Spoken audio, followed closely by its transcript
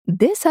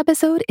This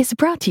episode is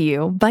brought to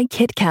you by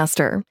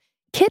Kitcaster.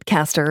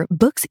 Kitcaster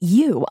books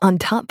you on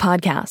top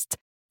podcasts.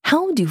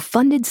 How do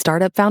funded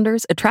startup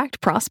founders attract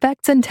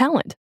prospects and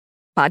talent?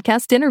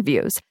 Podcast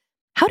interviews.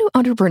 How do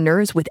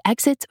entrepreneurs with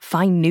exits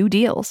find new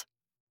deals?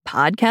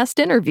 Podcast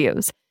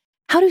interviews.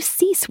 How do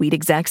C-suite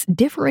execs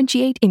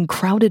differentiate in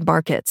crowded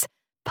markets?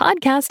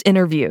 Podcast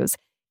interviews.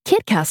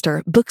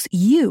 Kitcaster books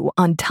you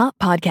on top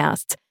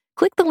podcasts.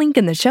 Click the link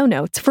in the show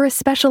notes for a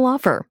special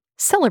offer.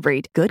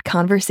 Celebrate good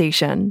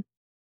conversation.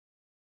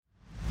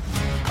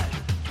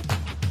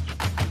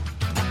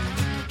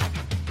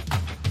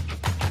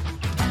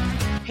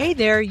 Hey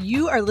there,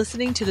 you are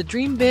listening to the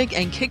Dream Big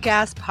and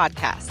Kick-Ass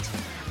podcast.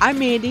 I'm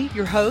Mandy,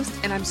 your host,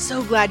 and I'm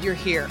so glad you're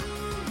here.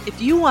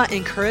 If you want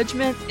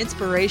encouragement,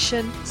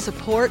 inspiration,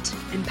 support,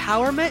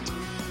 empowerment,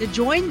 then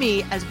join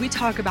me as we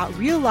talk about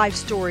real-life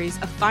stories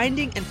of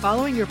finding and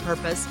following your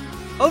purpose,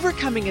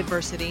 overcoming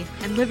adversity,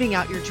 and living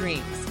out your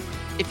dreams.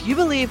 If you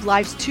believe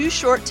life's too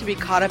short to be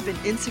caught up in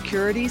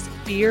insecurities,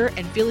 fear,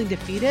 and feeling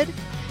defeated,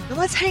 then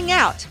let's hang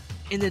out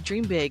in the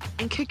Dream Big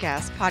and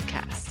Kick-Ass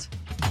podcast.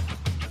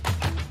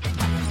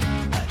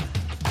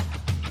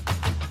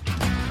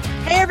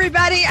 Hey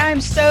everybody, I'm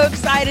so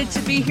excited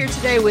to be here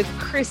today with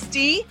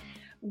Christy.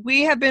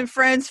 We have been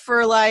friends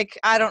for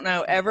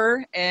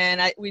ever,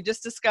 and we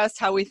just discussed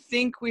how we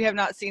think we have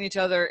not seen each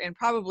other in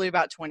probably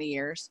about 20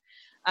 years.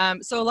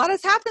 So a lot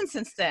has happened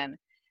since then.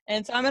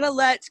 And so I'm going to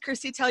let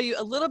Christy tell you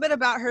a little bit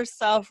about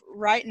herself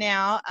right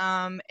now,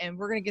 and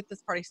we're going to get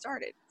this party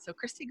started. So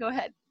Christy, go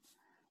ahead.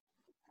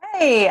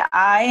 Hey,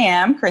 I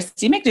am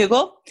Christy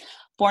McDougall,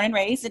 born and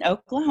raised in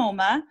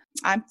Oklahoma.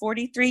 I'm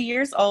 43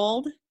 years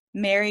old.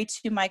 Married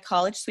to my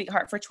college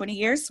sweetheart for 20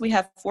 years. We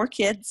have 4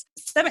 kids,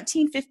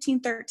 17, 15,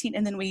 13,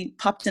 and then we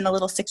popped in a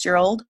little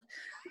 6-year-old.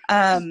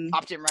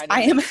 Popped him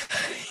right in.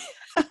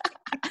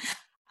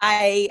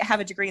 I have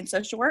a degree in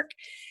social work,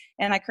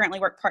 and I currently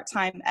work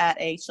part-time at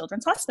a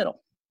children's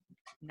hospital.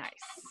 Nice.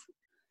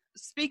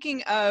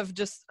 Speaking of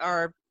just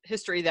our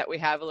history that we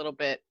have a little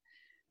bit,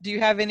 do you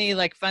have any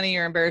funny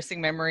or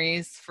embarrassing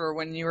memories for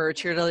when you were a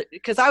cheerleader?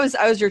 Because I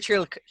was your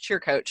cheer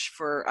coach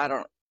for, I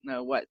don't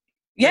know what,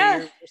 yeah,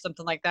 or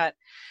something like that.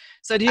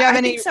 So do you have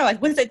any? I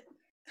think so.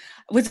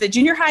 Was it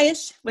junior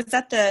high-ish? Was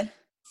that the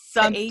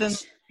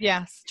age?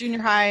 Yes,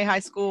 junior high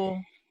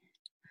school.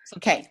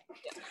 Okay.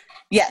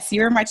 Yes,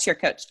 you were my cheer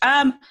coach.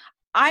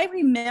 I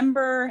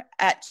remember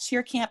at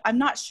cheer camp, I'm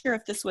not sure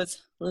if this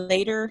was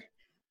later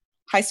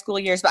high school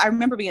years, but I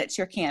remember being at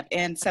cheer camp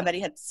and somebody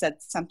had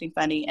said something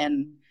funny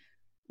and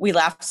we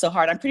laughed so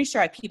hard. I'm pretty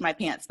sure I peed my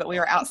pants, but we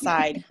were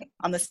outside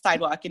on the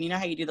sidewalk, and you know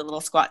how you do the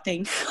little squat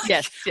thing?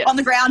 Yes. On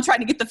the ground trying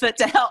to get the foot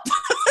to help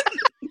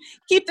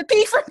keep the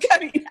pee from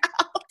coming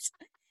out.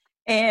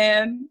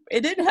 And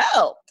it didn't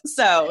help.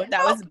 So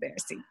that was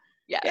embarrassing.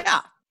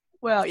 Yeah.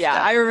 Well, yeah,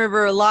 I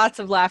remember lots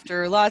of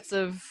laughter, lots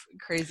of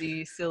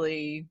crazy,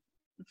 silly,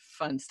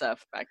 fun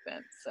stuff back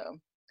then. So,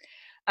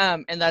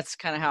 and that's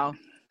kind of how,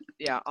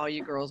 all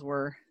you girls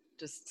were,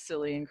 just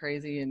silly and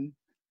crazy and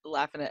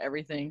laughing at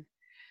everything.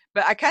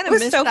 But I kind of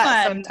miss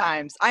that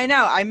sometimes. I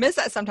know. I miss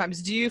that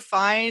sometimes. Do you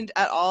find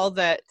at all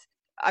that,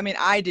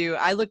 I do.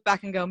 I look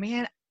back and go,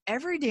 man,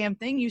 every damn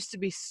thing used to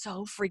be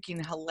so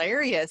freaking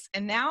hilarious.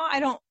 And now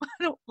I don't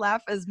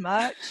laugh as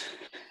much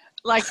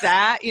like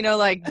that,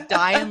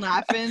 dying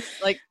laughing.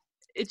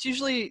 It's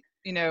usually,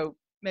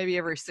 maybe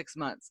every 6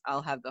 months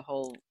I'll have the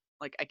whole,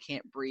 I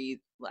can't breathe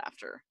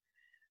laughter.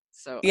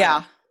 So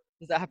yeah.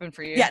 Does that happen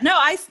for you? Yeah, no,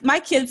 my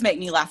kids make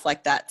me laugh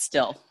like that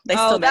still. They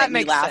still make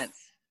me laugh. Sense.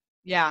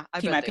 Yeah, I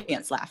keep my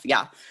pants laugh.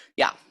 Yeah.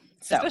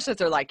 So especially if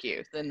they're like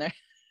you, then they're.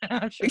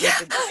 I'm sure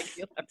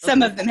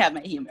some of them have my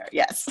humor.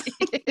 Yes.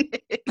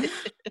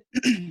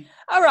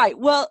 All right.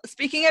 Well,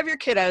 speaking of your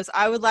kiddos,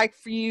 I would like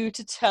for you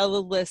to tell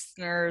the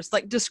listeners,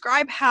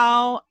 describe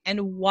how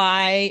and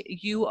why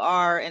you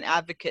are an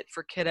advocate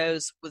for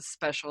kiddos with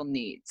special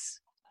needs.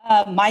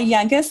 My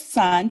youngest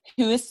son,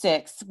 who is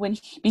 6,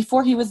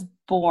 before he was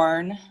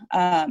born,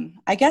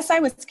 I guess I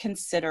was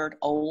considered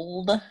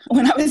old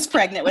when I was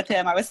pregnant with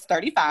him. I was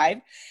 35.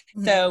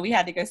 Mm-hmm. So we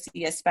had to go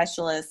see a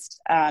specialist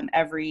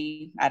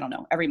every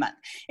month.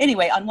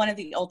 Anyway, on one of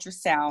the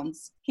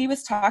ultrasounds, he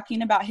was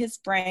talking about his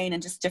brain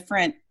and just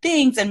different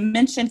things and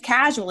mentioned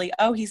casually,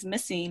 he's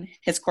missing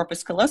his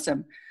corpus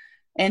callosum.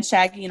 And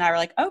Shaggy and I were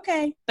like,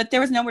 okay, but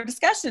there was no more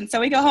discussion. So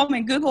we go home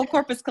and Google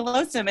corpus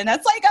callosum, and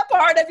that's a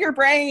part of your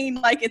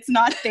brain. It's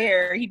not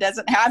there. He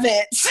doesn't have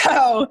it.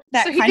 So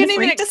that kind of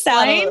freaked us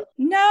out.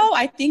 No,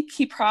 I think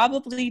he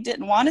probably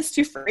didn't want us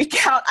to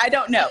freak out. I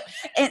don't know.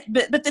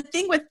 But the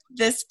thing with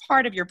this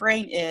part of your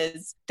brain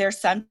is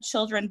there's some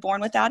children born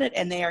without it,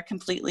 and they are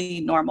completely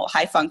normal,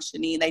 high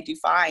functioning. They do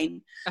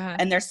fine. Uh-huh.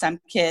 And there's some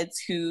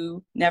kids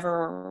who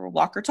never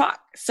walk or talk.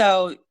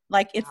 So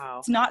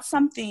it's not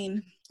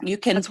something you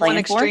can That's plan one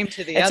extreme for.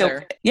 To the other.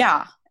 Okay.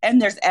 Yeah.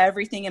 And there's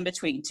everything in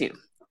between too.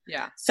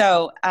 Yeah.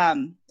 So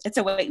it's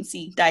a wait and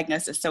see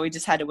diagnosis. So we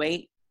just had to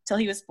wait till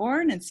he was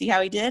born and see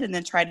how he did, and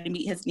then try to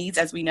meet his needs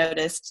as we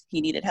noticed he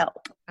needed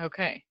help.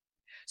 Okay.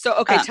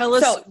 So, tell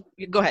us,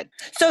 go ahead.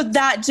 So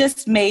that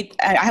just made,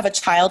 I have a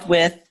child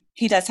with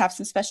he does have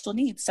some special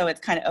needs. So it's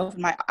kind of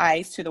opened my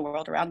eyes to the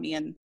world around me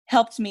and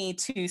helped me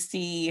to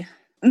see,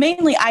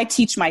 mainly I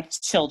teach my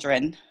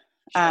children.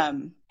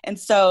 Sure. And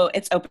so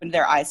it's opened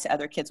their eyes to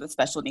other kids with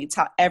special needs,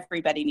 how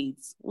everybody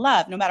needs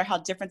love, no matter how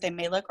different they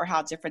may look or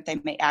how different they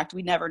may act.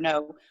 We never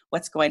know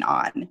what's going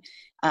on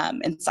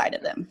inside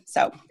of them.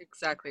 So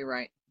Exactly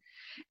right.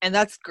 And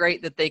that's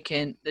great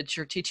that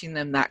you're teaching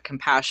them that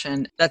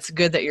compassion. That's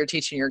good that you're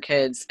teaching your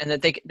kids and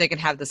that they can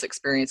have this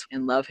experience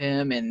and love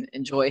him and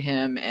enjoy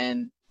him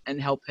and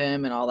help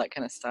him and all that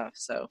kind of stuff.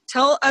 So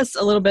tell us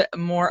a little bit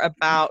more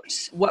about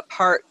what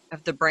part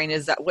of the brain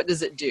is that. What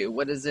does it do?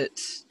 What's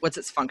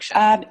its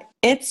function?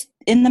 It's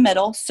in the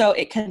middle. So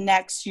it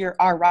connects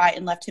our right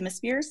and left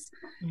hemispheres.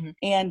 Mm-hmm.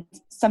 And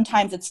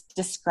sometimes it's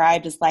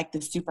described as like the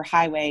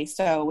superhighway.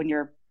 So when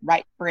your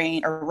right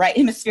brain or right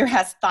hemisphere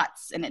has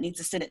thoughts and it needs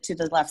to send it to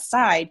the left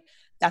side,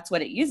 that's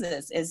what it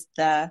uses, is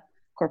the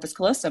corpus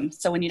callosum.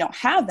 So when you don't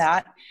have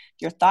that,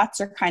 your thoughts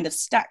are kind of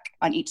stuck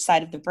on each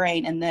side of the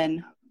brain. And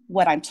then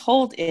what I'm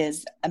told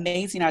is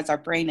amazing as our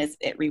brain is,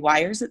 it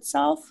rewires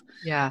itself.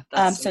 Yeah.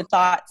 So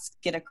thoughts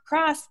get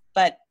across,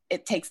 but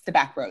it takes the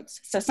back roads.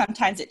 So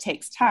sometimes it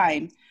takes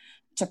time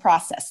to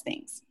process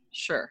things.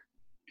 Sure.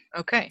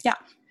 Okay. Yeah.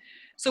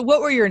 So what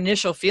were your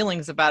initial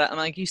feelings about it?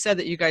 Like you said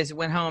that you guys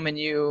went home and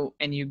you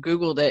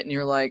Googled it and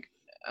you're like,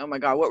 oh my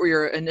God, what were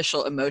your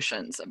initial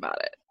emotions about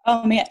it?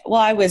 Oh man.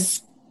 Well, I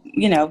was,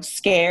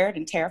 scared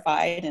and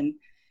terrified and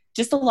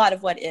just a lot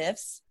of what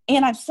ifs.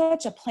 And I'm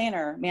such a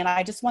planner, man.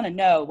 I just want to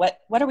know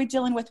what are we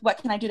dealing with? What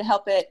can I do to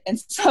help it? And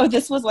so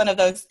this was one of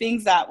those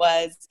things that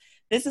was,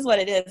 this is what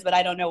it is, but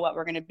I don't know what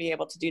we're going to be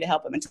able to do to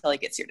help him until he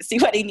gets here to see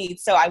what he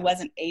needs. So I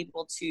wasn't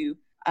able to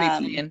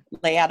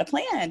lay out a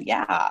plan.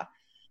 Yeah.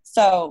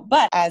 So,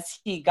 but as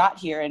he got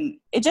here and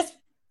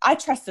I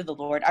trusted the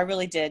Lord. I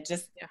really did.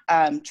 Just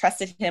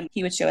trusted him.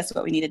 He would show us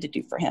what we needed to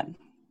do for him.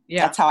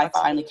 Yeah. That's how I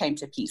finally came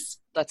to peace.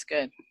 That's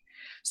good.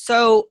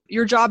 So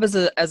your job as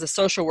a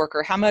social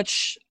worker, how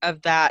much of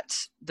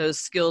those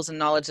skills and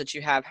knowledge that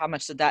you have, how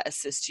much did that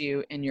assist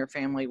you in your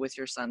family with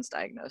your son's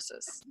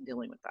diagnosis,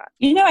 dealing with that?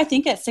 I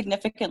think it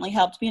significantly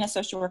helped. Being a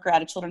social worker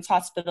at a children's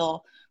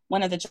hospital,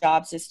 one of the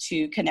jobs is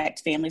to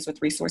connect families with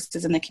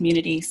resources in the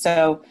community.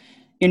 So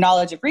your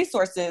knowledge of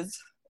resources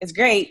is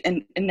great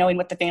and knowing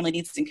what the family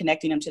needs and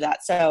connecting them to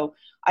that. So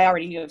I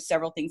already knew of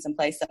several things in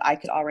place that I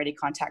could already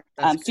contact.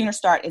 Sooner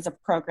Start is a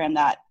program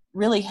that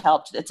really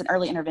helped. It's an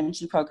early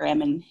intervention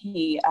program, and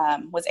he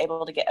was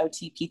able to get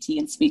OT, PT,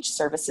 and speech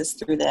services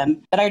through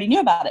them. But I already knew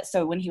about it.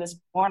 So when he was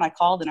born, I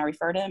called and I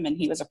referred him, and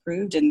he was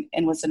approved and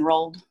was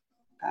enrolled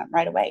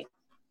right away.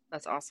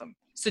 That's awesome.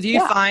 So do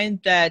you find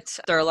that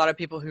there are a lot of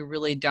people who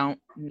really don't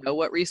know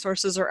what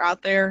resources are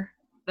out there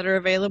that are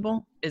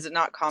available? Is it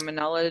not common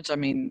knowledge? I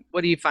mean,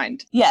 what do you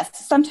find?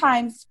 Yes.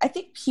 Sometimes I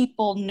think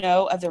people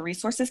know of the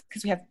resources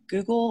because we have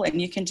Google and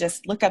you can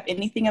just look up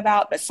anything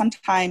about, but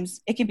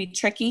sometimes it can be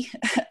tricky,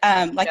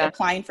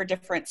 applying for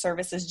different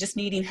services, just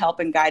needing help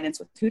and guidance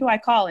with who do I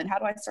call and how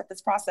do I start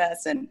this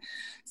process? And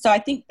so I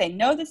think they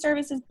know the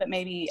services, but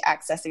maybe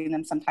accessing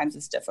them sometimes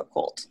is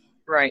difficult.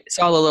 Right.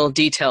 So all the little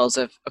details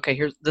of, okay,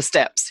 here's the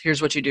steps.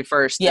 Here's what you do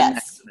first.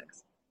 Yes.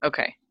 Next.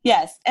 Okay.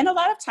 Yes. And a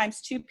lot of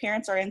times too,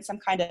 parents are in some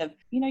kind of,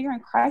 you're in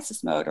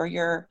crisis mode or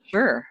your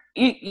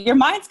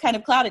mind's kind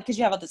of clouded because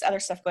you have all this other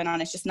stuff going on.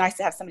 It's just nice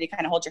to have somebody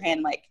kind of hold your hand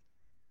and like,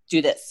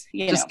 do this,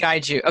 just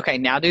guide you. Okay.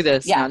 Now do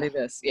this. Yeah. Now do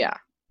this. Yeah.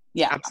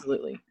 Yeah.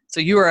 Absolutely.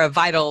 So you are a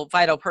vital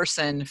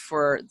person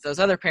for those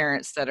other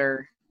parents that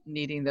are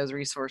needing those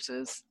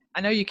resources.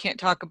 I know you can't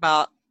talk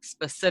about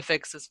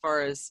specifics as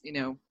far as,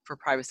 for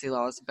privacy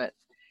laws, but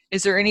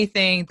is there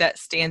anything that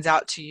stands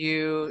out to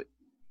you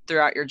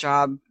throughout your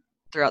job,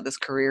 throughout this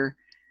career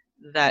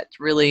that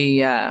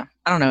really,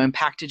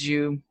 impacted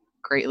you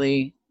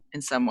greatly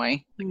in some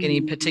way? Like any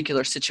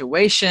particular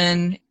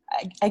situation?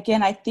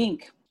 Again, I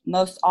think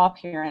most all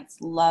parents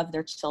love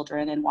their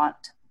children and want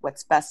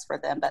what's best for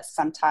them, but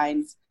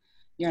sometimes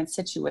you're in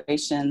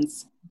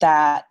situations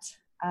that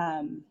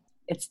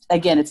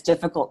it's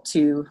difficult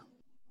to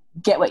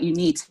get what you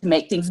need to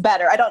make things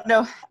better. I don't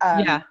know.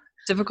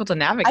 Difficult to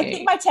navigate. I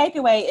think my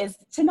takeaway is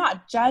to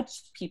not judge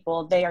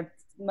people.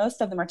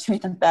 Most of them are doing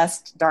the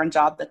best darn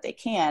job that they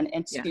can,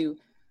 and to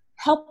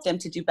help them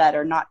to do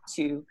better, not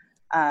to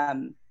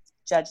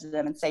judge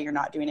them and say you're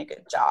not doing a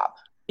good job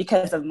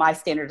because of my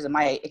standards and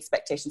my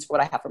expectations for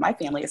what I have for my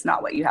family is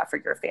not what you have for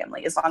your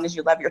family. As long as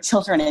you love your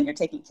children and you're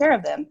taking care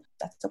of them,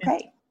 that's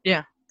okay.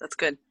 Yeah, that's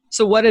good.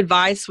 So what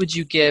advice would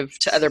you give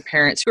to other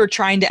parents who are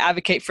trying to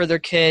advocate for their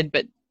kid,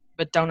 but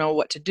don't know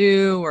what to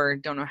do or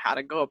don't know how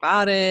to go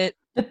about it?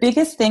 The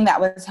biggest thing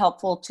that was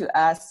helpful to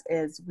us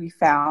is we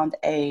found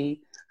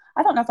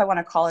I don't know if I want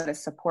to call it a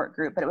support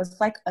group, but it was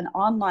like an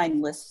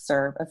online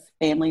listserv of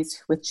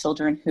families with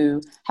children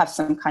who have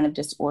some kind of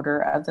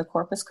disorder of the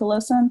corpus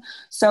callosum.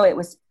 So it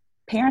was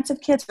parents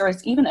of kids or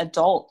it's even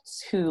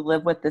adults who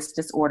live with this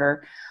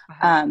disorder.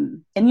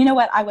 And you know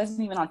what? I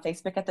wasn't even on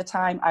Facebook at the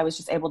time. I was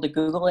just able to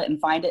Google it and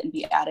find it and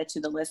be added to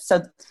the list.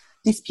 So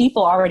these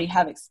people already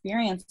have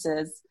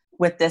experiences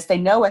with this. They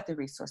know what the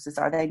resources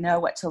are. They know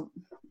what to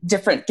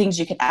different things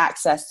you can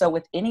access. So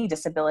with any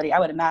disability, I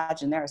would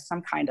imagine there is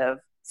some kind of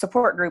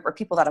support group or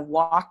people that have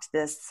walked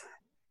this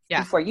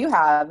before you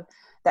have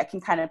that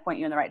can kind of point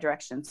you in the right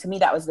direction. To me,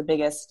 that was the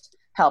biggest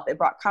help. It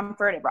brought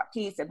comfort, it brought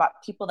peace, it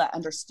brought people that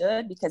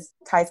understood, because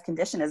Ty's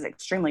condition is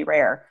extremely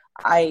rare.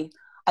 I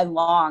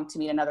long to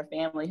meet another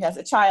family who has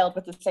a child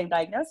with the same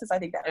diagnosis. I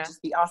think that would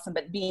just be awesome.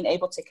 But being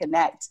able to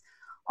connect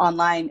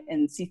online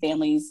and see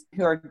families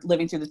who are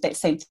living through the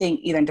same thing,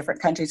 either in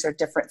different countries or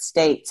different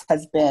states,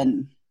 has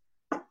been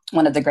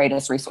one of the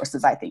greatest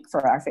resources, I think,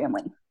 for our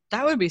family.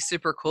 That would be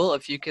super cool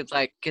if you could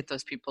like get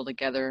those people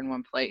together in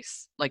one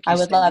place. Like I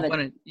would love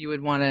it. You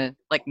would want to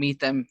like meet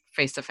them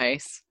face to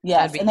face.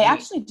 Yes, and they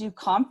actually do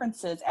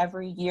conferences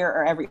every year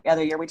or every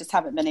other year. We just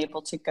haven't been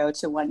able to go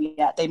to one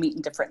yet. They meet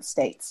in different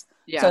states.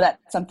 Yeah. So that's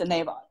something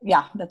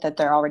that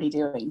they're already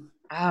doing.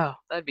 Oh,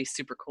 that'd be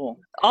super cool.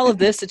 All of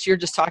this that you're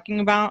just talking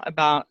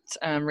about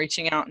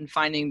reaching out and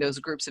finding those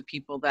groups of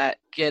people that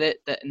get it,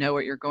 that know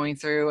what you're going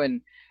through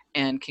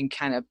and can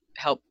kind of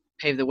help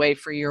pave the way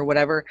for you or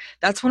whatever.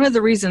 That's one of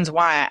the reasons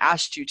why I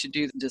asked you to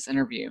do this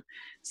interview,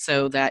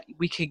 so that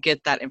we could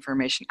get that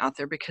information out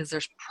there, because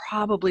there's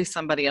probably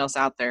somebody else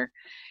out there.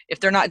 If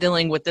they're not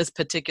dealing with this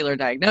particular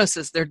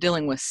diagnosis, they're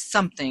dealing with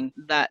something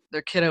that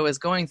their kiddo is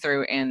going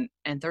through, and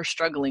they're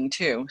struggling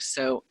too.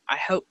 So I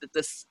hope that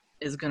this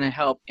is going to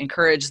help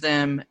encourage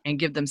them and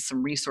give them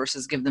some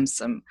resources, give them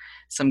some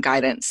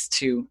guidance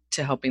to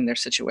helping their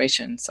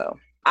situation. So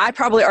I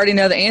probably already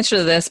know the answer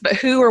to this, but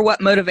who or what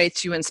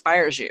motivates you,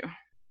 inspires you?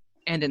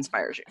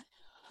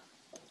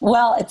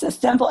 Well, it's a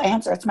simple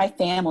answer. It's my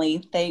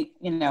family. They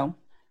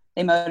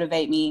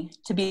motivate me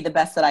to be the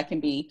best that I can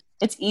be.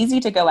 It's easy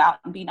to go out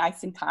and be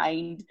nice and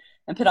kind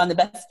and put on the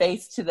best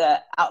face to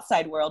the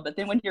outside world. But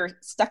then when you're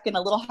stuck in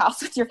a little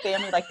house with your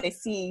family, like, they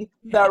see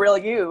the real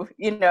you,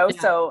 Yeah.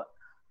 So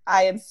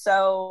I am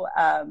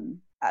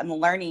I'm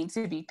learning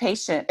to be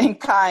patient and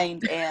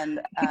kind and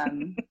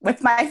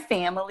with my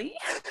family.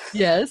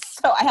 Yes.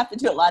 So I have to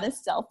do a lot of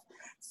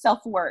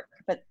self work,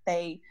 but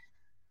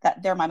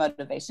they're my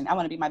motivation. I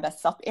want to be my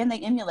best self, and they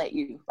emulate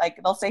you. Like,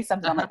 they'll say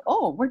something, I'm like,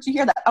 oh, where'd you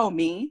hear that? Oh,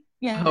 me,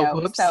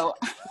 whoops. So.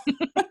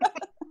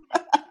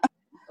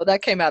 Well,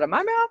 that came out of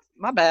my mouth.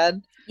 My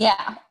bad.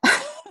 Yeah.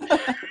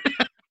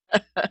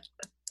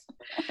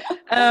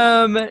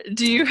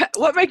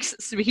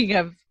 Speaking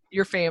of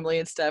your family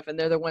and stuff, and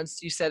they're the ones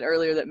you said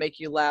earlier that make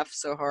you laugh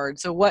so hard.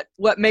 So what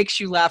makes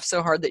you laugh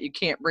so hard that you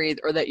can't breathe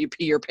or that you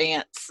pee your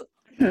pants?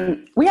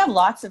 We have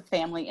lots of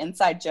family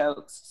inside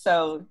jokes.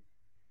 So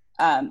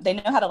they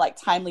know how to like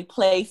timely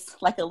place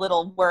like a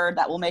little word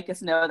that will make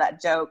us know that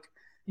joke.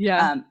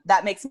 Yeah.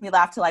 That makes me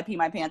laugh till I pee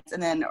my pants.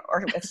 And then,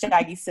 or if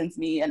Shaggy sends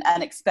me an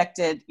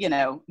unexpected,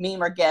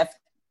 meme or GIF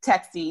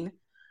texting,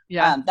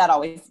 that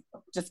always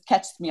just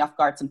catches me off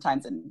guard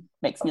sometimes and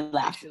makes me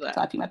laugh till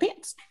I pee my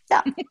pants.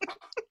 Yeah.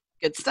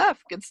 Good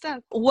stuff.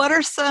 What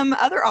are some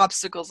other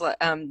obstacles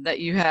that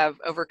you have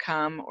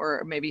overcome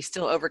or maybe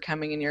still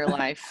overcoming in your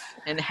life,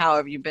 and how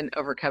have you been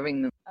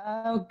overcoming them?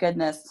 Oh,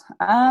 goodness.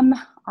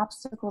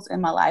 Obstacles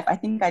in my life. I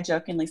think I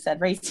jokingly said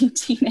raising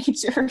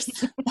teenagers.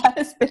 That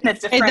has been a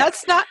different... Hey,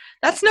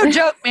 that's no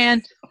joke,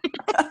 man.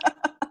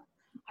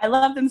 I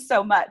love them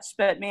so much,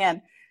 but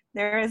man,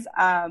 there is,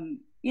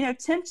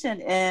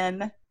 tension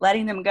in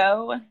letting them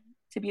go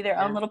to be their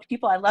own little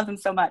people. I love them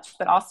so much,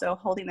 but also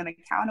holding them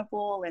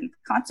accountable and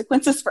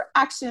consequences for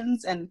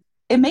actions. And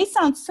it may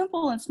sound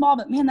simple and small,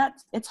 but man,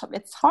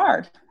 it's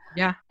hard.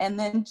 Yeah. And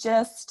then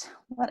just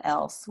what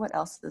else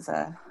is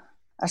a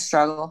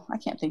struggle? I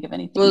can't think of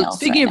anything else.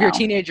 Speaking of your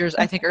teenagers,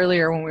 I think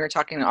earlier when we were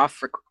talking when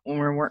we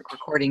weren't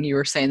recording, you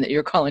were saying that you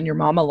were calling your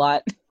mom a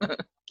lot.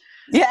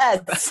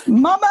 Yes,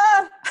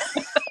 mama.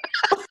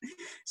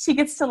 She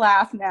gets to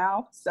laugh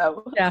now.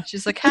 So yeah,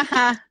 she's like,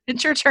 haha,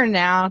 it's your turn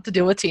now to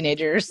deal with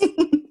teenagers.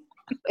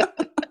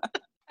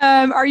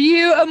 Are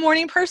you a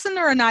morning person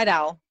or a night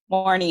owl?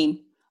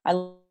 Morning. I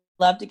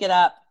love to get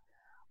up.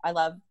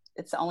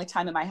 It's the only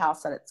time in my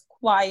house that it's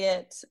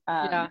quiet.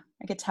 I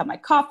get to have my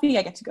coffee.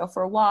 I get to go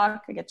for a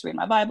walk. I get to read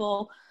my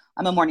Bible.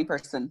 I'm a morning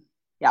person.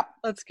 Yeah.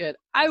 That's good.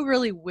 I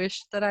really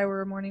wish that I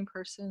were a morning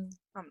person.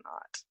 I'm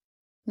not.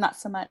 Not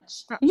so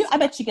much. I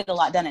bet you get a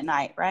lot done at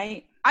night,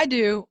 right? I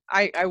do.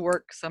 I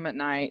work some at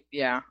night.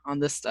 Yeah. On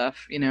this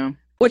stuff,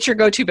 What's your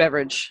go-to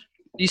beverage?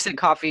 You said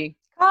coffee.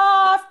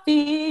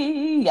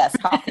 Coffee. Yes.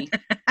 Coffee.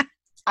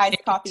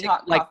 Iced coffee,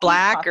 hot like coffee,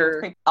 black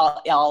coffee,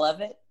 or all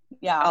of it.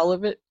 Yeah. All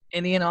of it.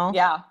 Any and all.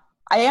 Yeah.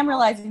 I am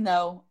realizing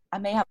though, I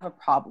may have a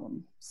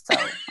problem. So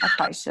I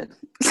probably should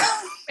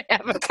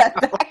cut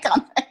back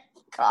on my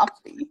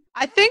coffee.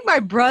 I think my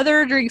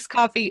brother drinks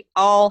coffee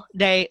all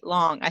day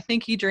long. I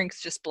think he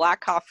drinks just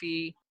black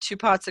coffee, 2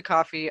 pots of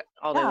coffee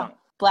all day long.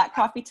 Black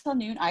coffee till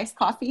noon, iced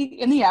coffee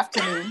in the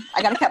afternoon.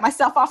 I got to cut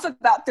myself off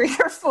about 3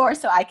 or 4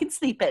 so I can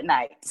sleep at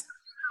night.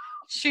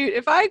 Shoot,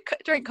 if I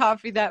drank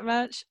coffee that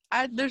much,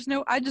 I'd just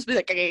be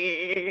like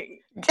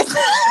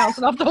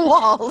bouncing off the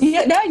walls.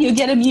 Yeah, no, you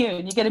get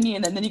immune,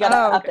 and then you got to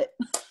up it.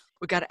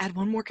 We got to add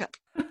one more cup.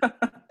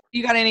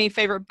 You got any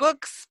favorite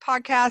books,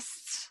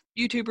 podcasts,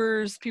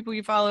 YouTubers, people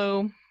you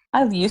follow?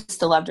 I used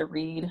to love to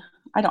read.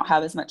 I don't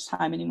have as much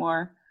time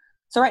anymore.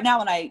 So right now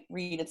when I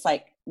read, it's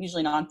like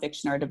usually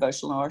nonfiction or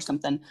devotional or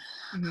something.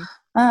 Mm-hmm.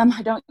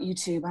 I don't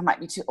YouTube. I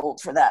might be too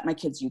old for that. My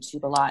kids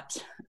YouTube a lot.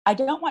 I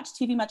don't watch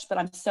TV much, but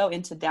I'm so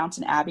into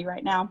Downton Abbey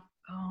right now.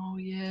 Oh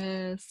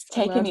yes. It's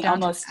taken me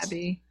Downton almost,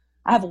 Abbey.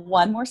 I have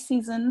one more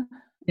season.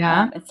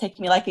 Yeah. It's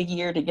taken me like a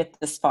year to get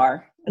this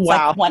far. It's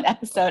wow. like one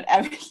episode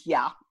every,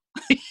 yeah.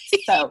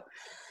 So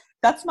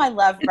that's my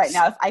love right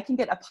now. If I can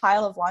get a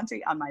pile of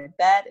laundry on my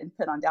bed and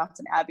put on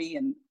Downton Abbey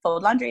and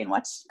fold laundry and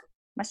watch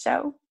my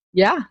show.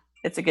 Yeah.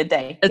 It's a good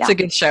day. It's a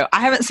good show.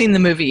 I haven't seen the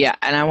movie yet,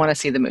 and I want to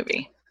see the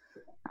movie.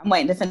 I'm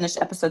waiting to finish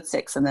episode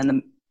 6, and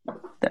then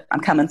I'm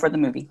coming for the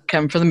movie.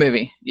 Come for the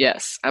movie.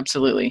 Yes,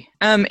 absolutely.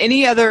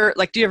 Any other,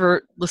 like, do you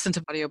ever listen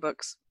to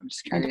audiobooks? I'm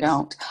just curious. I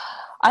don't.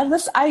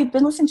 I've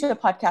been listening to a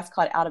podcast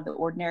called Out of the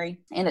Ordinary,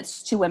 and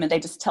it's 2 women. They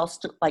just tell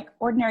like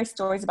ordinary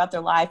stories about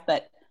their life,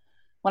 but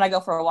when I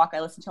go for a walk, I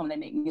listen to them. They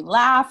make me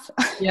laugh.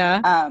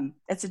 Yeah.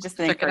 It's just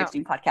an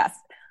encouraging podcast.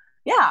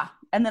 Yeah.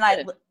 And then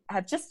I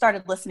have just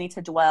started listening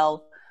to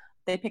Dwell.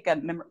 They pick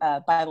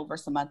a Bible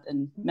verse a month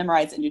and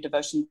memorize and do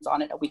devotions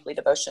on it, a weekly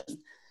devotion.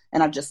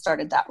 And I've just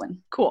started that one.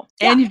 Cool.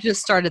 Yeah. And you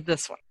just started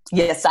this one.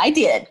 Yes, I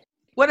did.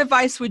 What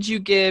advice would you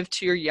give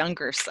to your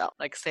younger self?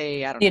 Like,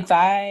 say, I don't know. The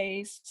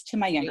advice to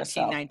my younger 18,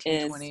 self 19,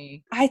 is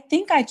 20. I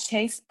think I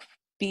chased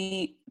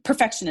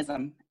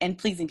perfectionism and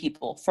pleasing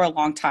people for a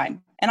long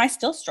time. And I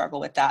still struggle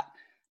with that.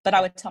 But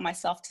I would tell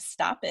myself to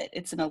stop it.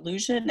 It's an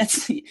illusion.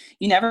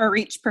 You never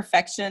reach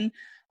perfection.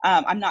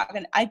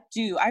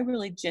 I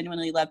really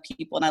genuinely love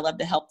people and I love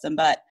to help them,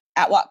 but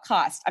at what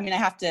cost? I mean, I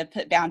have to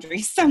put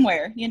boundaries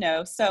somewhere,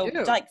 so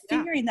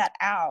figuring that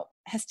out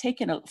has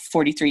taken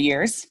 43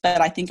 years,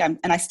 but I think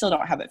I still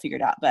don't have it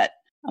figured out, but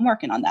I'm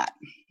working on that.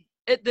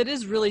 That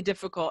is really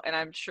difficult. And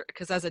I'm sure,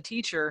 because as a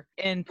teacher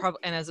and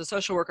as a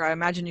social worker, I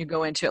imagine you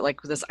go into it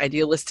like with this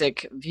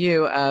idealistic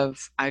view of,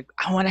 I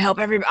want to help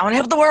I want to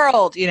help the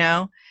world, and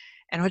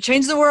I want to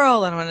change the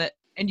world.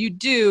 And you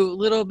do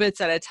little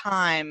bits at a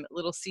time,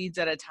 little seeds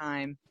at a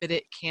time, but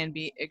it can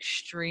be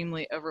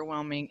extremely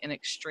overwhelming and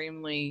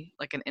extremely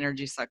like an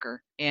energy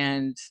sucker.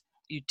 And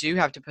you do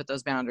have to put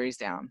those boundaries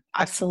down.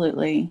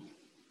 Absolutely.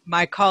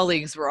 My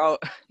colleagues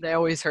they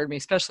always heard me,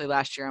 especially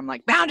last year. I'm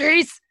like,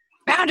 boundaries.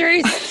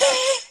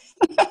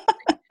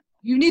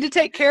 You need to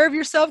take care of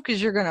yourself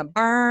because you're going to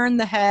burn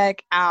the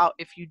heck out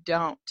if you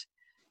don't.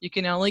 You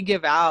can only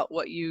give out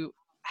what you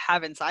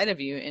have inside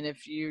of you, and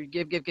if you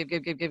give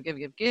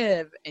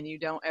and you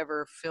don't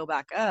ever fill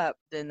back up,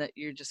 then that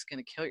you're just going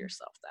to kill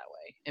yourself that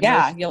way.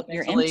 And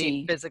you're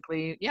empty.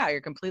 Physically, you're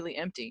completely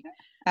empty.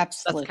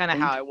 Absolutely. That's kind of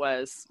how I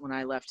was when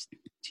I left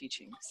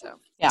teaching. So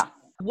yeah.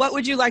 What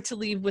would you like to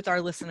leave with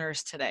our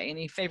listeners today?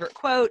 Any favorite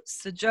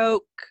quotes, a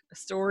joke, a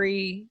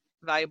story,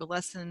 valuable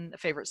lesson, a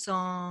favorite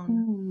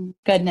song?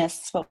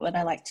 Goodness, what would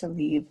I like to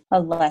leave? A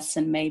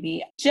lesson,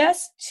 maybe.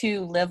 Just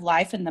to live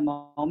life in the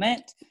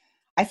moment.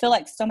 I feel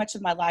like so much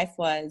of my life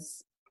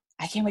was,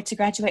 I can't wait to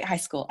graduate high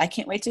school. I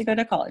can't wait to go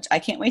to college. I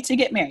can't wait to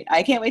get married.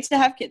 I can't wait to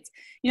have kids.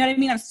 You know what I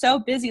mean? I'm so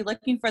busy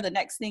looking for the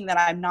next thing that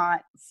I'm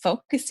not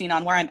focusing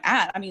on where I'm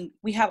at. I mean,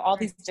 we have all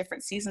these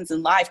different seasons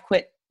in life.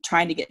 Quit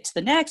trying to get to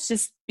the next.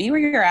 Just be where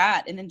you're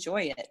at and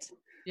enjoy it.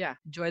 Yeah.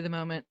 Enjoy the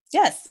moment.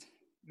 Yes.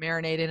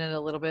 Marinate in it a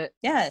little bit.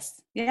 Yes.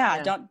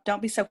 Yeah.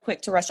 Don't be so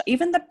quick to rush.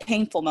 Even the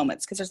painful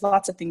moments, because there's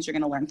lots of things you're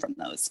going to learn from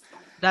those.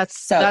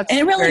 That's and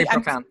it really, very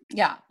profound.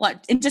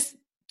 And just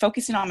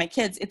focusing on my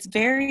kids, it's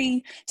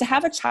to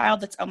have a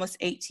child that's almost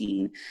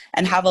 18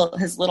 and have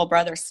his little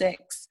brother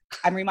 6.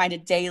 I'm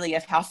reminded daily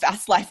of how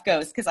fast life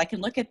goes, because I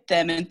can look at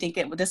them and think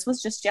this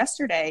was just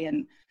yesterday.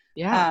 And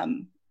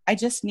I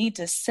just need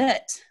to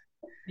sit.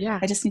 Yeah.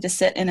 I just need to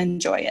sit and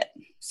enjoy it.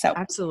 So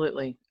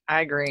absolutely. I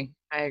agree.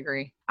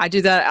 I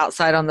do that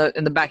outside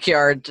in the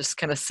backyard, just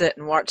kind of sit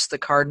and watch the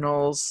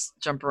cardinals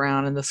jump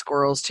around and the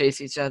squirrels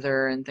chase each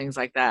other and things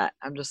like that.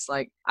 I'm just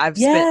like, I've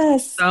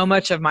spent so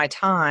much of my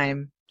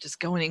time just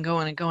going and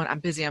going and going. I'm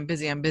busy. And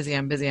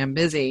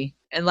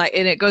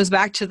it goes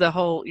back to the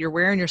whole, you're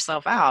wearing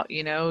yourself out,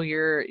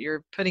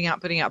 you're putting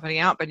out,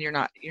 but you're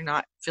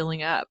not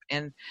filling up.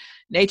 And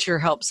nature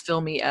helps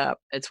fill me up.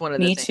 It's one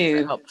of the things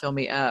that help fill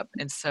me up.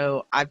 And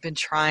so I've been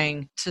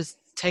trying to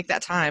take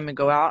that time and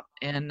go out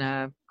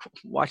and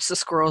watch the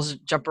squirrels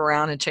jump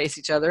around and chase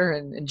each other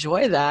and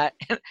enjoy that.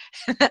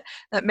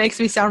 That makes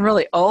me sound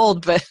really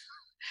old, but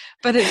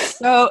it's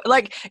so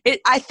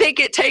I think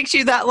it takes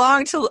you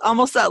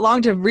almost that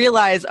long to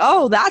realize,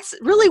 oh, that's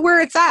really where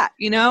it's at.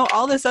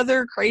 All this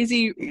other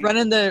crazy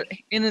running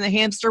in the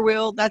hamster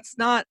wheel, it's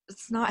not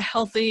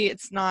healthy.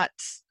 It's not,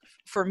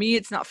 for me,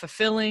 it's not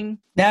fulfilling.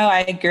 No,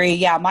 I agree.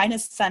 Yeah. Mine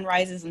is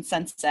sunrises and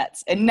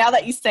sunsets. And now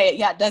that you say it,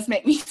 it does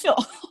make me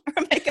feel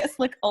or make us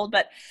look old.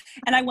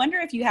 And I wonder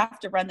if you have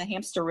to run the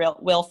hamster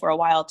wheel for a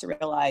while to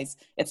realize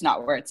it's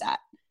not where it's at.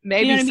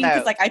 Maybe you know what I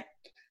mean? Because I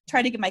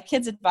try to give my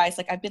kids advice.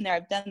 I've been there,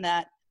 I've done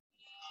that.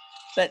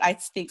 But I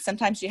think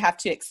sometimes you have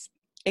to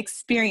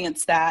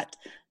experience that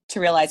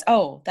to realize,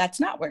 oh, that's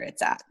not where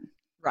it's at.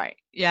 Right.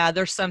 Yeah.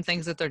 There's some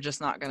things that they're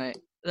just not going to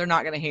they're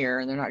not going to hear,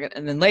 and they're not going.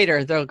 And then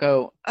later they'll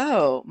go,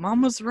 "Oh,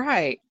 Mom was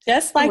right."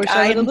 Just like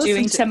I'm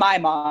doing to my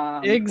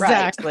mom.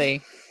 Exactly.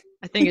 Right.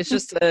 I think it's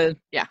just it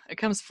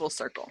comes full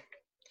circle.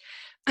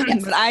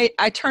 Yes. But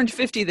I turned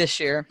 50 this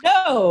year.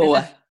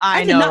 No,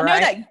 I did know, not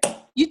right? know that.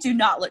 You do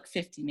not look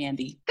 50,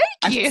 Mandy.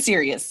 Thank you. I'm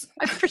serious.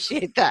 I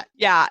appreciate that.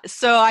 Yeah.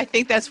 So I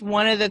think that's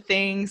one of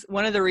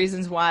the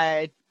reasons why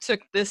I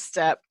took this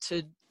step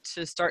to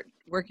start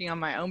working on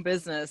my own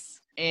business.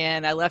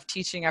 And I left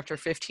teaching after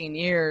 15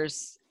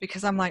 years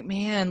because I'm like,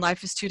 man,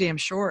 life is too damn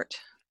short.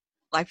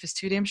 Life is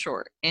too damn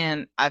short.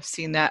 And I've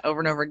seen that over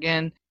and over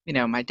again. You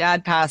know, my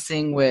dad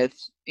passing, with,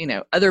 you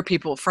know, other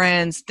people,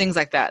 friends, things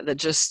like that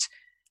just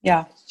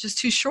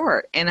too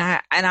short. And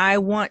I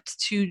want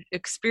to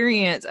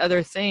experience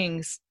other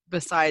things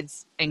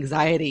besides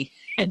anxiety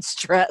and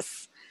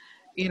stress,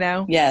 you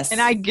know? Yes. And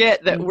I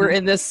get that we're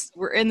in this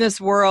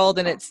world,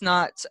 and it's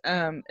not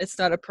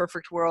a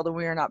perfect world, and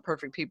we are not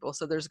perfect people.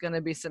 So there's going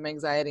to be some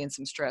anxiety and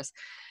some stress,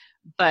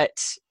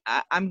 but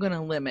I'm going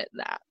to limit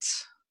that.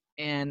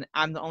 And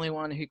I'm the only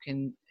one who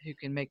can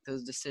make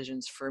those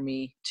decisions for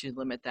me, to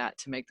limit that,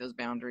 to make those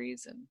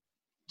boundaries, and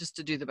just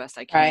to do the best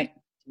I can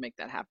to make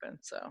that happen.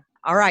 So,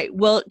 all right.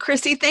 Well,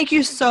 Christy, thank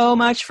you so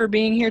much for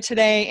being here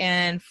today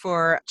and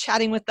for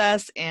chatting with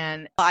us.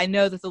 And I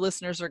know that the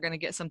listeners are going to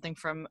get something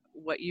from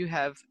what you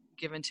have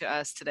given to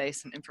us today,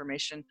 some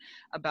information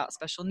about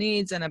special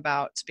needs and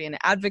about being an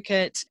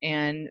advocate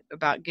and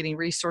about getting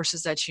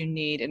resources that you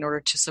need in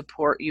order to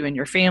support you and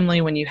your family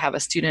when you have a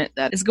student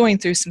that is going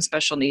through some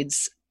special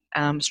needs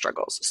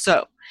struggles.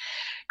 So,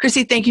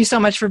 Christy, thank you so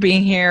much for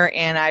being here,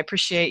 and I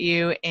appreciate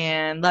you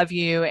and love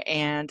you,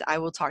 and I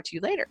will talk to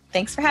you later.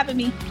 Thanks for having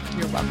me.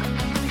 You're welcome.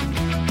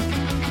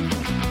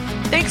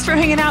 Thanks for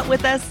hanging out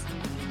with us.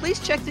 Please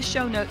check the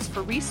show notes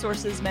for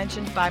resources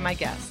mentioned by my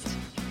guest.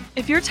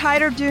 If you're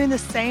tired of doing the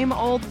same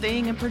old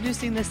thing and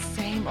producing the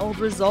same old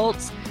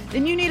results,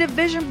 then you need a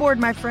vision board,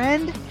 my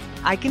friend.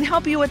 I can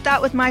help you with that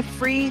with my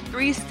free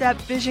 3-step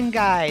vision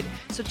guide.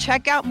 So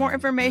check out more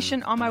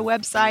information on my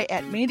website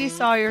at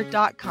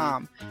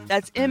mandysawyer.com.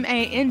 That's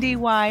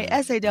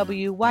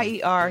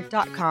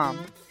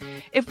MandySawyer.com.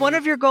 If one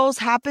of your goals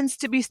happens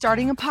to be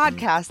starting a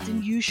podcast,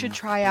 then you should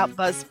try out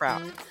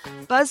Buzzsprout.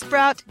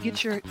 Buzzsprout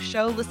gets your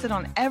show listed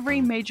on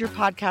every major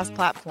podcast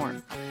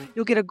platform.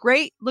 You'll get a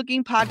great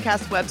looking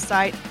podcast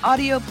website,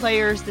 audio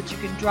players that you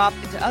can drop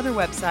into other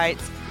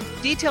websites,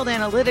 detailed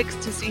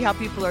analytics to see how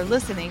people are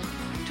listening,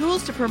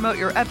 tools to promote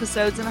your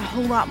episodes, and a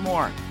whole lot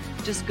more.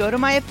 Just go to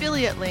my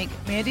affiliate link,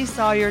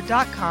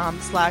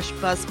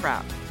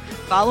 mandysawyer.com/Buzzsprout.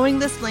 Following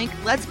this link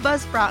lets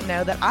Buzzsprout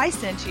know that I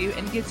sent you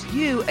and gets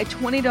you a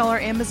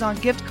 $20 Amazon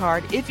gift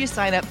card if you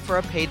sign up for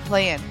a paid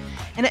plan.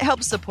 And it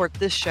helps support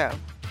this show.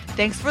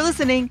 Thanks for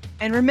listening,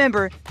 and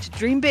remember to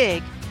dream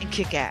big and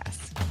kick ass.